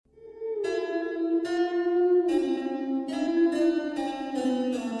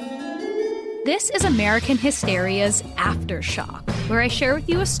This is American Hysteria's Aftershock, where I share with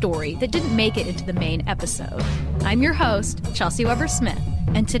you a story that didn't make it into the main episode. I'm your host, Chelsea Weber-Smith,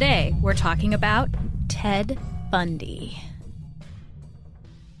 and today we're talking about Ted Bundy.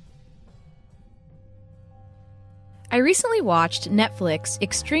 I recently watched Netflix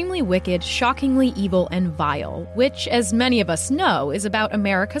Extremely Wicked, Shockingly Evil, and Vile, which, as many of us know, is about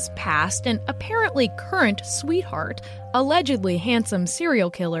America's past and apparently current sweetheart, allegedly handsome serial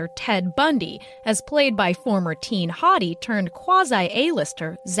killer Ted Bundy, as played by former teen hottie turned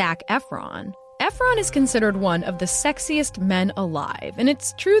quasi-A-lister Zac Efron. Efron is considered one of the sexiest men alive, and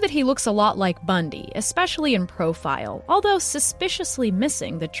it's true that he looks a lot like Bundy, especially in profile, although suspiciously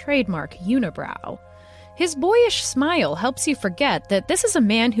missing the trademark unibrow. His boyish smile helps you forget that this is a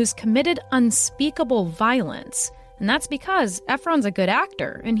man who's committed unspeakable violence, and that's because Efron's a good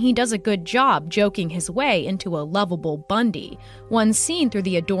actor, and he does a good job joking his way into a lovable Bundy, one seen through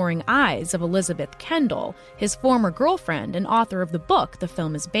the adoring eyes of Elizabeth Kendall, his former girlfriend and author of the book the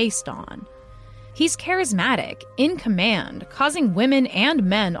film is based on. He's charismatic, in command, causing women and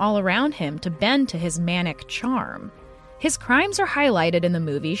men all around him to bend to his manic charm. His crimes are highlighted in the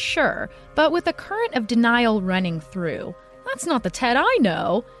movie, sure, but with a current of denial running through. That's not the Ted I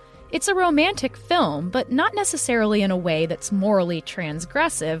know. It's a romantic film, but not necessarily in a way that's morally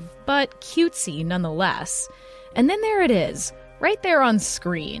transgressive, but cutesy nonetheless. And then there it is, right there on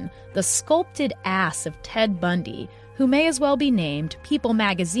screen, the sculpted ass of Ted Bundy, who may as well be named People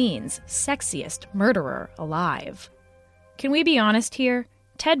Magazine's sexiest murderer alive. Can we be honest here?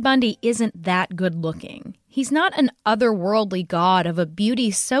 Ted Bundy isn't that good looking. He's not an otherworldly god of a beauty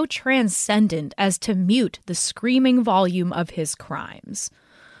so transcendent as to mute the screaming volume of his crimes.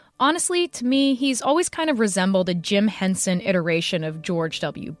 Honestly, to me, he's always kind of resembled a Jim Henson iteration of George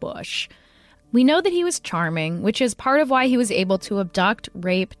W. Bush. We know that he was charming, which is part of why he was able to abduct,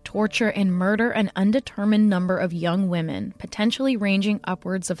 rape, torture, and murder an undetermined number of young women, potentially ranging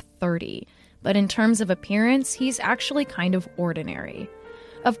upwards of 30. But in terms of appearance, he's actually kind of ordinary.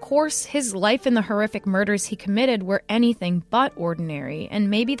 Of course, his life and the horrific murders he committed were anything but ordinary, and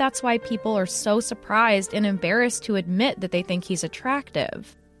maybe that's why people are so surprised and embarrassed to admit that they think he's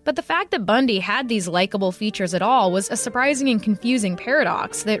attractive. But the fact that Bundy had these likable features at all was a surprising and confusing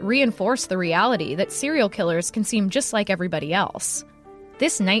paradox that reinforced the reality that serial killers can seem just like everybody else.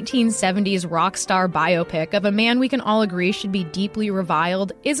 This 1970s rock star biopic of a man we can all agree should be deeply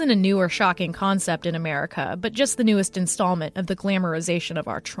reviled isn't a new or shocking concept in America, but just the newest installment of the glamorization of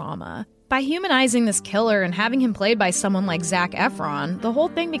our trauma. By humanizing this killer and having him played by someone like Zac Efron, the whole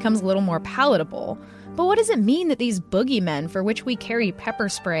thing becomes a little more palatable. But what does it mean that these boogeymen for which we carry pepper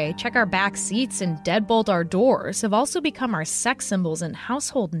spray, check our back seats, and deadbolt our doors have also become our sex symbols and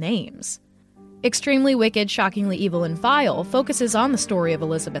household names? Extremely Wicked, Shockingly Evil, and Vile focuses on the story of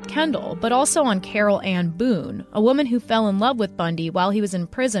Elizabeth Kendall, but also on Carol Ann Boone, a woman who fell in love with Bundy while he was in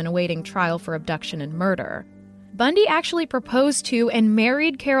prison awaiting trial for abduction and murder. Bundy actually proposed to and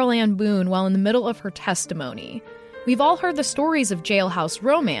married Carol Ann Boone while in the middle of her testimony. We've all heard the stories of jailhouse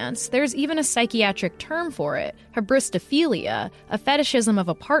romance. There's even a psychiatric term for it, hybristophilia, a fetishism of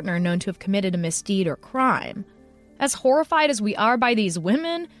a partner known to have committed a misdeed or crime. As horrified as we are by these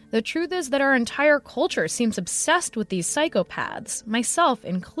women, the truth is that our entire culture seems obsessed with these psychopaths, myself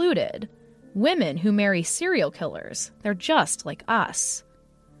included. Women who marry serial killers, they're just like us.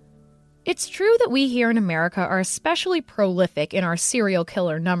 It's true that we here in America are especially prolific in our serial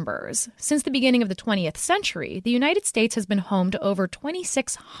killer numbers. Since the beginning of the 20th century, the United States has been home to over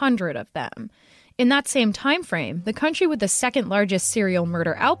 2,600 of them. In that same time frame, the country with the second largest serial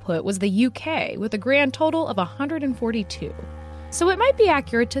murder output was the UK, with a grand total of 142. So it might be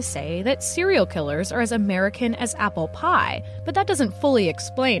accurate to say that serial killers are as American as apple pie, but that doesn't fully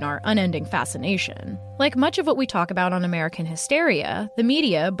explain our unending fascination. Like much of what we talk about on American Hysteria, the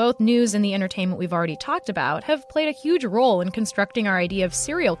media, both news and the entertainment we've already talked about, have played a huge role in constructing our idea of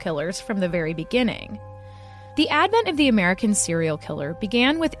serial killers from the very beginning. The advent of the American serial killer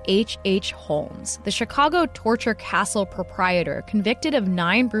began with H.H. Holmes, the Chicago torture castle proprietor convicted of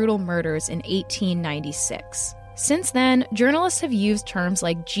 9 brutal murders in 1896. Since then, journalists have used terms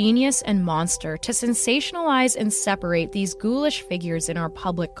like genius and monster to sensationalize and separate these ghoulish figures in our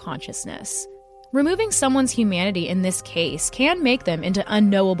public consciousness. Removing someone's humanity in this case can make them into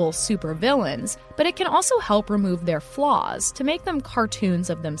unknowable supervillains, but it can also help remove their flaws to make them cartoons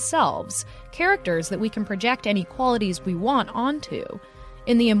of themselves, characters that we can project any qualities we want onto.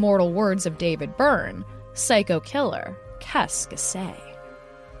 In the immortal words of David Byrne, psycho killer, qu'est-ce que c'est?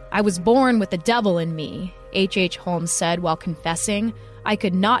 I was born with the devil in me, H.H. Holmes said while confessing. I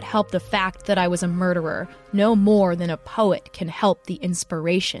could not help the fact that I was a murderer, no more than a poet can help the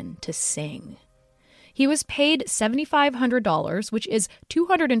inspiration to sing. He was paid $7,500, which is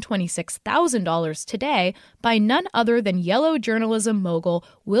 $226,000 today, by none other than yellow journalism mogul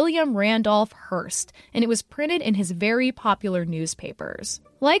William Randolph Hearst, and it was printed in his very popular newspapers.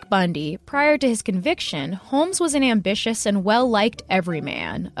 Like Bundy, prior to his conviction, Holmes was an ambitious and well-liked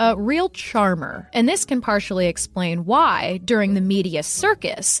everyman, a real charmer, and this can partially explain why, during the media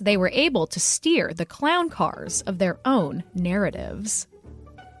circus, they were able to steer the clown cars of their own narratives.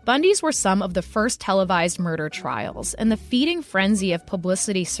 Bundys were some of the first televised murder trials, and the feeding frenzy of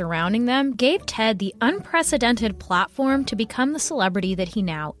publicity surrounding them gave Ted the unprecedented platform to become the celebrity that he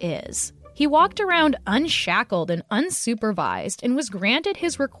now is. He walked around unshackled and unsupervised and was granted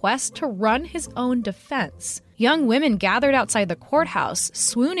his request to run his own defense. Young women gathered outside the courthouse,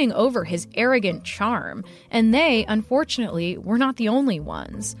 swooning over his arrogant charm, and they, unfortunately, were not the only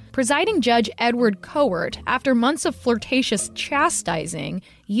ones. Presiding Judge Edward Cowart, after months of flirtatious chastising,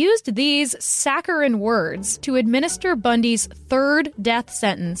 used these saccharine words to administer Bundy's third death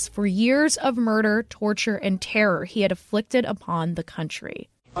sentence for years of murder, torture, and terror he had afflicted upon the country.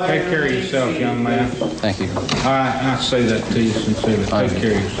 Take care of yourself, young man. Thank you. I say that to you sincerely. Take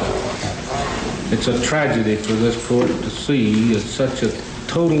care of yourself. It's a tragedy for this court to see such a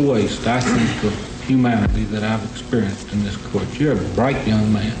total waste, I think, of humanity that I've experienced in this court. You're a bright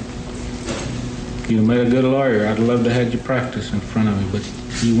young man. You made a good lawyer. I'd love to have you practice in front of me, but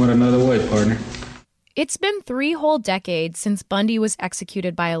you went another way, partner. It's been 3 whole decades since Bundy was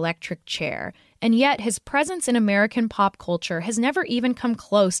executed by electric chair, and yet his presence in American pop culture has never even come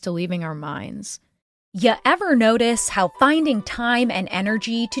close to leaving our minds. You ever notice how finding time and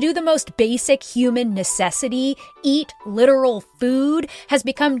energy to do the most basic human necessity, eat literal food, has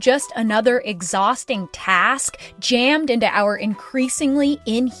become just another exhausting task jammed into our increasingly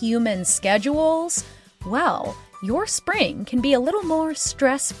inhuman schedules? Well, your spring can be a little more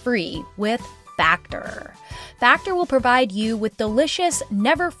stress-free with Factor. Factor will provide you with delicious,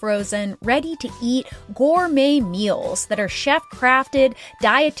 never-frozen, ready-to-eat gourmet meals that are chef-crafted,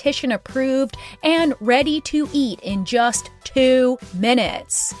 dietitian-approved, and ready to eat in just 2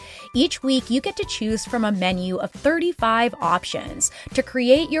 minutes. Each week, you get to choose from a menu of 35 options to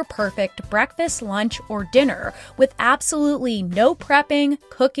create your perfect breakfast, lunch, or dinner with absolutely no prepping,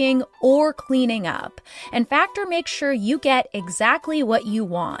 cooking, or cleaning up. And Factor makes sure you get exactly what you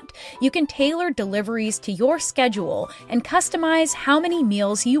want. You can tailor deliveries to your schedule and customize how many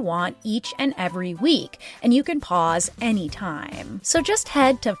meals you want each and every week, and you can pause anytime. So just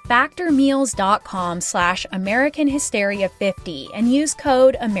head to factormeals.com/AmericanHysteria50 and use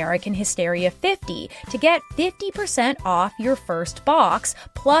code AmericanHysteria50 to get 50% off your first box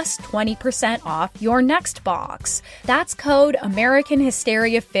plus 20% off your next box. That's code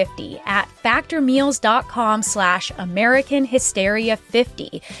AmericanHysteria50 at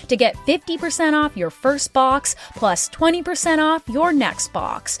factormeals.com/AmericanHysteria50 to get 50% off your first box plus 20% off your next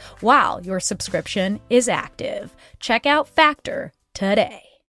box while your subscription is active. Check out Factor today.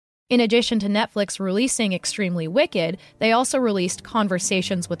 In addition to Netflix releasing Extremely Wicked, they also released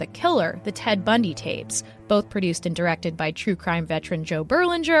Conversations with a Killer, the Ted Bundy tapes, both produced and directed by true crime veteran Joe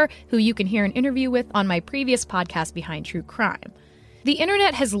Berlinger, who you can hear an interview with on my previous podcast, Behind True Crime. The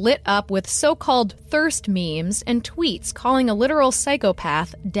internet has lit up with so-called thirst memes and tweets calling a literal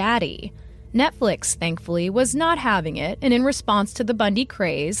psychopath daddy. Netflix, thankfully, was not having it, and in response to the Bundy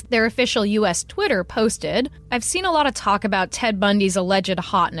craze, their official U.S. Twitter posted, "I've seen a lot of talk about Ted Bundy's alleged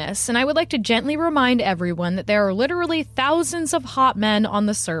hotness, and I would like to gently remind everyone that there are literally thousands of hot men on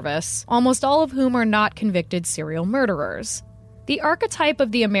the service, almost all of whom are not convicted serial murderers." The archetype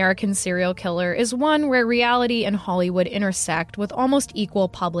of the American serial killer is one where reality and Hollywood intersect with almost equal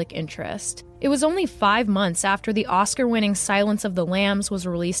public interest. It was only 5 months after the Oscar-winning Silence of the Lambs was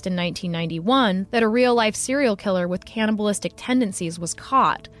released in 1991 that a real-life serial killer with cannibalistic tendencies was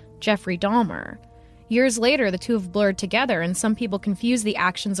caught, Jeffrey Dahmer. Years later, the two have blurred together, and some people confuse the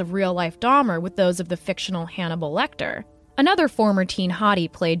actions of real-life Dahmer with those of the fictional Hannibal Lecter. Another former teen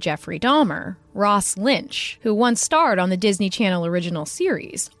hottie played Jeffrey Dahmer, Ross Lynch, who once starred on the Disney Channel original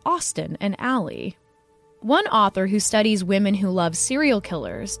series, Austin and Ally. One author who studies women who love serial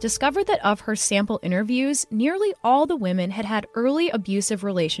killers discovered that of her sample interviews, nearly all the women had had early abusive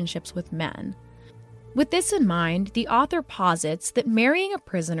relationships with men. With this in mind, the author posits that marrying a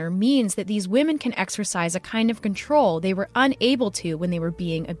prisoner means that these women can exercise a kind of control they were unable to when they were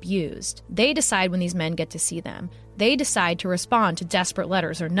being abused. They decide when these men get to see them. They decide to respond to desperate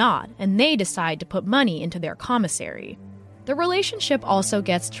letters or not, and they decide to put money into their commissary. The relationship also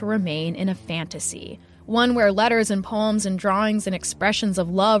gets to remain in a fantasy. one where letters and poems and drawings and expressions of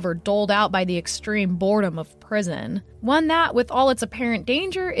love are doled out by the extreme boredom of prison. One that, with all its apparent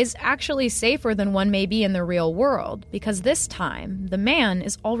danger, is actually safer than one may be in the real world, because this time, the man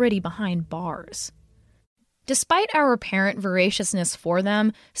is already behind bars. Despite our apparent voraciousness for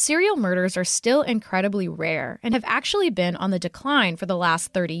them, serial murders are still incredibly rare and have actually been on the decline for the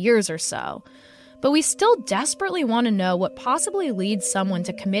last 30 years or so. But we still desperately want to know what possibly leads someone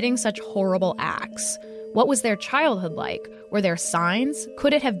to committing such horrible acts. What was their childhood like? Were there signs?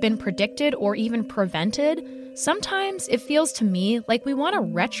 Could it have been predicted or even prevented? Sometimes it feels to me like we want to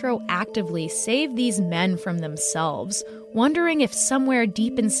retroactively save these men from themselves, wondering if somewhere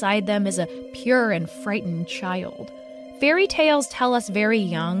deep inside them is a pure and frightened child. Fairy tales tell us very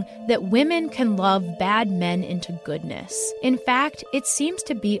young that women can love bad men into goodness. In fact, it seems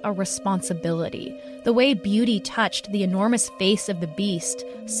to be a responsibility. The way Beauty touched the enormous face of the beast,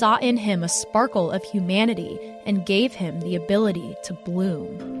 saw in him a sparkle of humanity, and gave him the ability to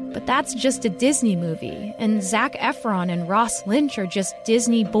bloom. But that's just a Disney movie, and Zac Efron and Ross Lynch are just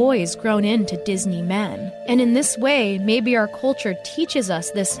Disney boys grown into Disney men. And in this way, maybe our culture teaches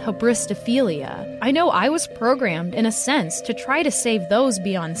us this hybristophilia. I know I was programmed, in a sense, to try to save those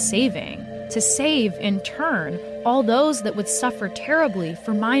beyond saving. To save, in turn, all those that would suffer terribly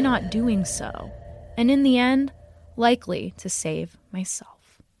for my not doing so. And in the end, likely to save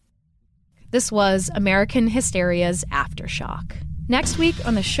myself. This was American Hysteria's Aftershock. Next week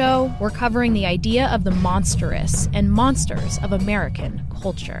on the show, we're covering the idea of the monstrous and monsters of American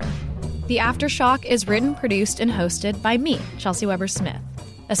culture. The Aftershock is written, produced, and hosted by me, Chelsea Weber Smith.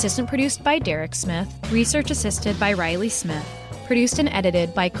 Assistant produced by Derek Smith. Research assisted by Riley Smith. Produced and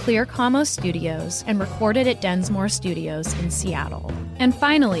edited by Clear Como Studios and recorded at Densmore Studios in Seattle. And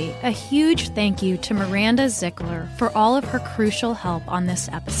finally, a huge thank you to Miranda Zickler for all of her crucial help on this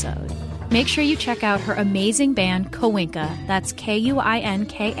episode. Make sure you check out her amazing band, Kuinka, that's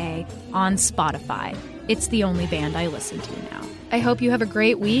Kuinka, on Spotify. It's the only band I listen to now. I hope you have a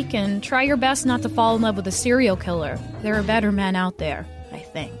great week and try your best not to fall in love with a serial killer. There are better men out there, I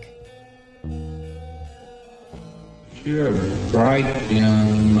think. You're a bright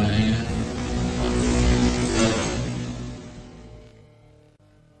young man.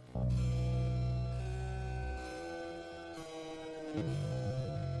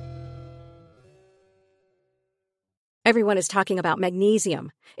 Everyone is talking about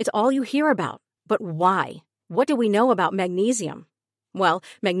magnesium. It's all you hear about. But why? What do we know about magnesium? Well,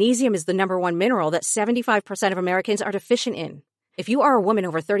 magnesium is the number one mineral that 75% of Americans are deficient in. If you are a woman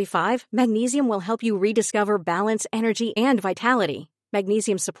over 35, magnesium will help you rediscover balance, energy, and vitality.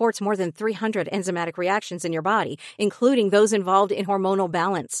 Magnesium supports more than 300 enzymatic reactions in your body, including those involved in hormonal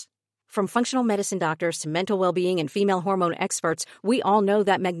balance. From functional medicine doctors to mental well-being and female hormone experts, we all know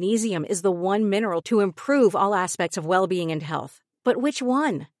that magnesium is the one mineral to improve all aspects of well-being and health. But which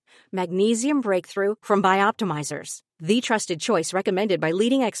one? Magnesium Breakthrough from Bioptimizers, the trusted choice recommended by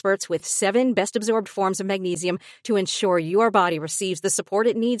leading experts with 7 best-absorbed forms of magnesium to ensure your body receives the support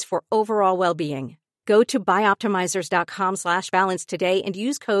it needs for overall well-being. Go to bioptimizers.com/balance today and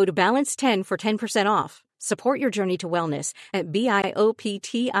use code BALANCE10 for 10% off. Support your journey to wellness at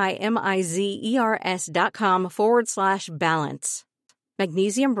bioptimizers.com/balance.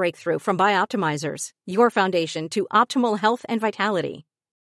 Magnesium Breakthrough from Bioptimizers, your foundation to optimal health and vitality.